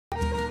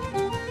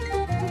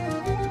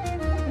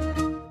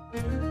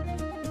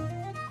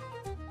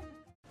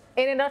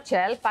In a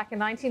nutshell, back in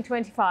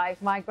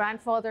 1925, my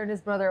grandfather and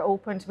his brother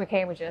opened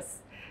McCambridges.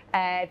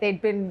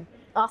 They'd been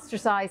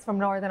ostracised from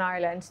Northern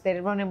Ireland. They'd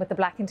run in with the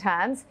Black and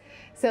Tans.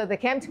 So they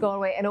came to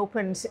Galway and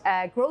opened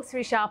a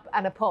grocery shop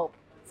and a pub.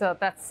 So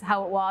that's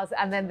how it was.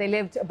 And then they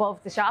lived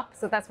above the shop.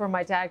 So that's where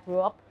my dad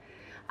grew up.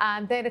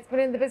 And then it's been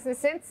in the business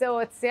since. So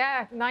it's,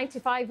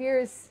 95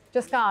 years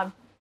just gone.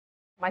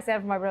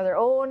 Myself and my brother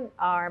Owen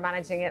are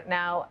managing it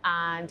now.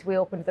 And we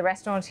opened the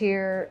restaurant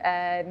here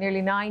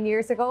nearly 9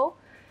 years ago.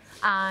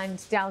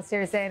 And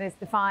downstairs then is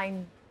the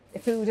fine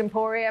food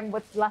emporium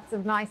with lots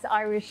of nice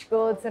Irish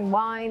goods and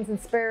wines and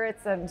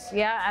spirits, and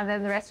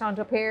then the restaurant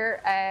up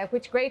here,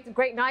 which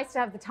great nice to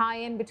have the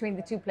tie-in between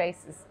the two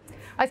places.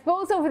 I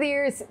suppose over the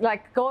years,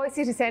 like, Galway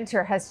city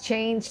centre has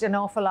changed an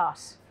awful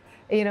lot.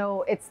 You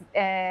know, it's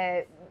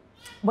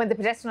when the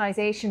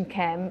pedestrianisation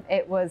came,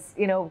 it was,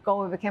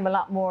 Galway became a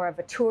lot more of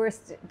a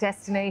tourist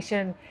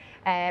destination.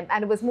 And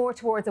it was more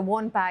towards a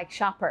one-bag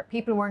shopper.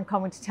 People weren't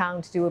coming to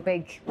town to do a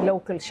big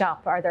local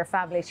shop or their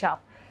family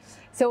shop.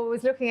 So it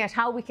was looking at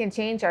how we can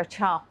change our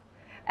shop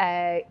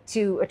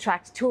to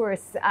attract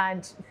tourists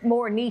and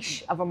more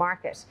niche of a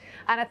market.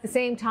 And at the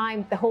same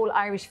time, the whole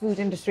Irish food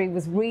industry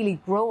was really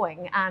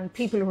growing, and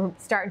people were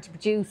starting to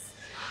produce,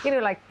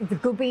 like the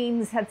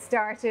gubbins had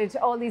started,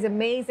 all these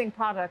amazing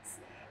products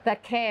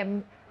that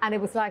came. And it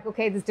was like,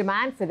 okay, there's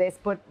demand for this,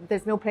 but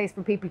there's no place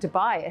for people to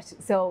buy it.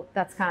 So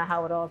that's kind of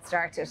how it all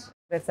started.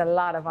 There's a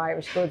lot of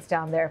Irish goods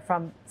down there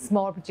from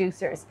small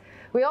producers.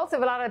 We also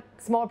have a lot of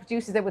small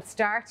producers that would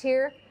start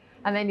here,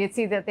 and then you'd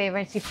see that they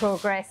eventually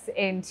progress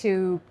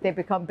into, they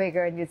become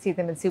bigger, and you'd see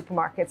them in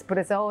supermarkets. But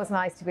it's always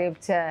nice to be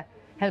able to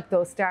help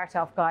those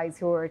start-off guys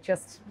who are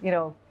just,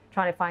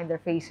 trying to find their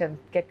feet and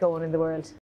get going in the world.